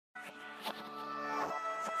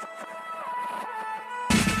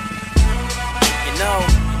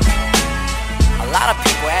lot of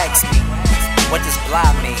people ask me, what does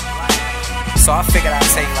blah mean? So I figured I'd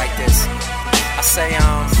say it like this. I say,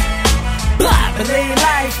 blah, blah,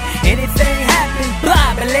 life, anything happens,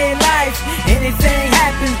 blah, blah, life, anything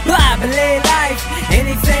happens, blah, blah, life,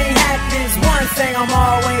 anything happens. One thing I'm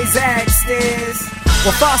always asked is,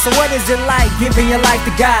 well, Foster, what is it like giving your life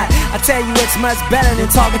to God? I tell you it's much better than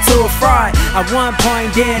talking to a fraud. At one point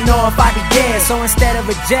didn't know if I'd be dead, so instead of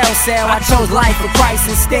a jail cell I chose life with Christ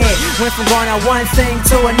instead. Went from going at one thing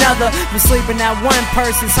to another, from sleeping at one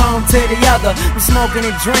person's home to the other, from smoking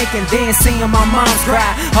and drinking, then seeing my mom's cry.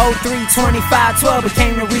 03-25-12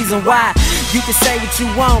 became the reason why. You can say what you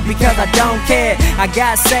want because I don't care. I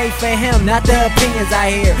got saved for him, not the opinions I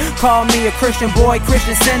hear. Call me a Christian boy,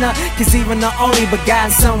 Christian sinner, cause even the only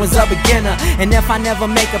begotten son was a beginner. And if I never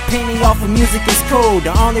make a penny off of music, it's cool.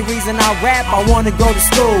 The only reason I rap, I wanna go to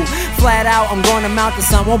school. Flat out, I'm gonna mount to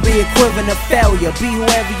some, won't be equivalent of failure. Be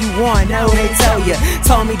whoever you want, know they tell you.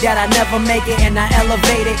 Told me that I never make it and I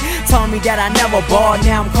elevated. Told me that I never ball,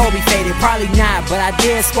 now I'm Kobe faded. Probably not, but I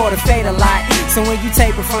did score the fade a lot. So when you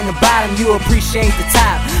tape it from the bottom, you appreciate the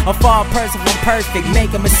top. A fall person from perfect,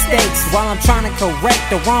 making mistakes while I'm trying to correct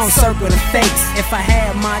the wrong circle of fakes. If I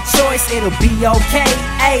had my choice, it'll be okay.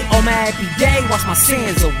 Ay, on my happy day, wash my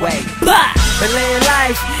sins away. Blah, blah,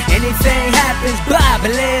 life, anything happens. Blah,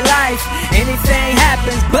 blah, life, anything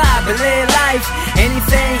happens. Blah, blah, life,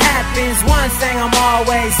 anything happens. One thing I'm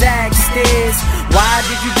always asked is, why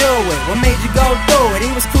did you do it? What made you go through it?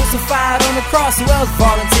 He was crucified on the cross, who else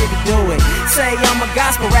volunteered to do it? Say I'm a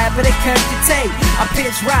gospel rapper, they cut your tape. I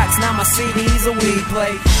pitch rocks, now my CD's a weed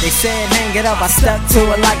plate. They said hang it up, I stuck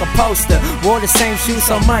to it like a poster. Wore the same shoes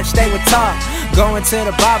so much they would talk. Going to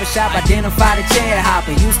the barbershop, identified a chair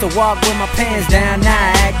hopper. Used to walk with my pants down, now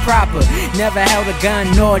I act proper. Never held a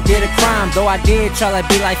gun nor did a crime, though I did try to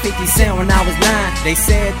be like 50 Cent when I was 9. They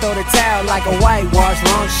said throw the towel like a whitewash,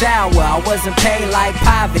 long shower. I wasn't paid like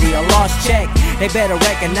poverty, a lost check. They better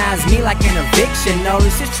recognize me like an eviction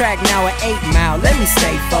notice. This track now at 8 Mile, let me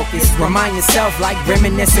stay focused. Remind yourself like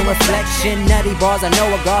reminiscing reflection. Nutty bars, I know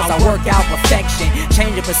a gauze, I work out perfection.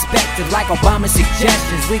 Change of perspective like Obama's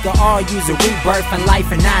suggestions. We can all use a rebirth in life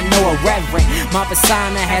and I know a reverend. My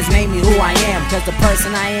persona has made me who I am, cause the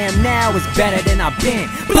person I am now is better than I've been.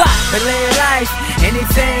 Blah, blah, life,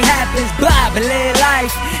 anything happens. Blah, blah,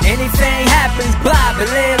 life, anything happens. Blah, blah,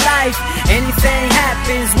 life, anything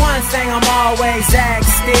happens. One thing I'm always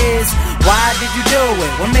asked is, why did you do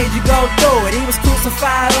it? What made you go through it? He was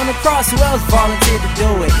crucified on the cross, who else volunteered to do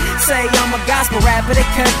it? Say I'm a gospel rapper, they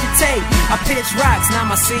cut your tape. I pitch rocks, now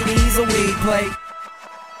my CD's a weed plate.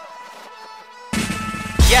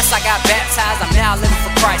 Yes, I got baptized, I'm now living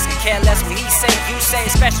for Christ. Can care less what he say, you say,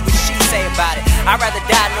 especially what she say about it. I'd rather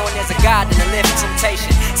die knowing there's a God than to live in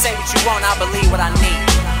temptation. Say what you want, I believe what I need.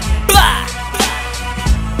 Blah!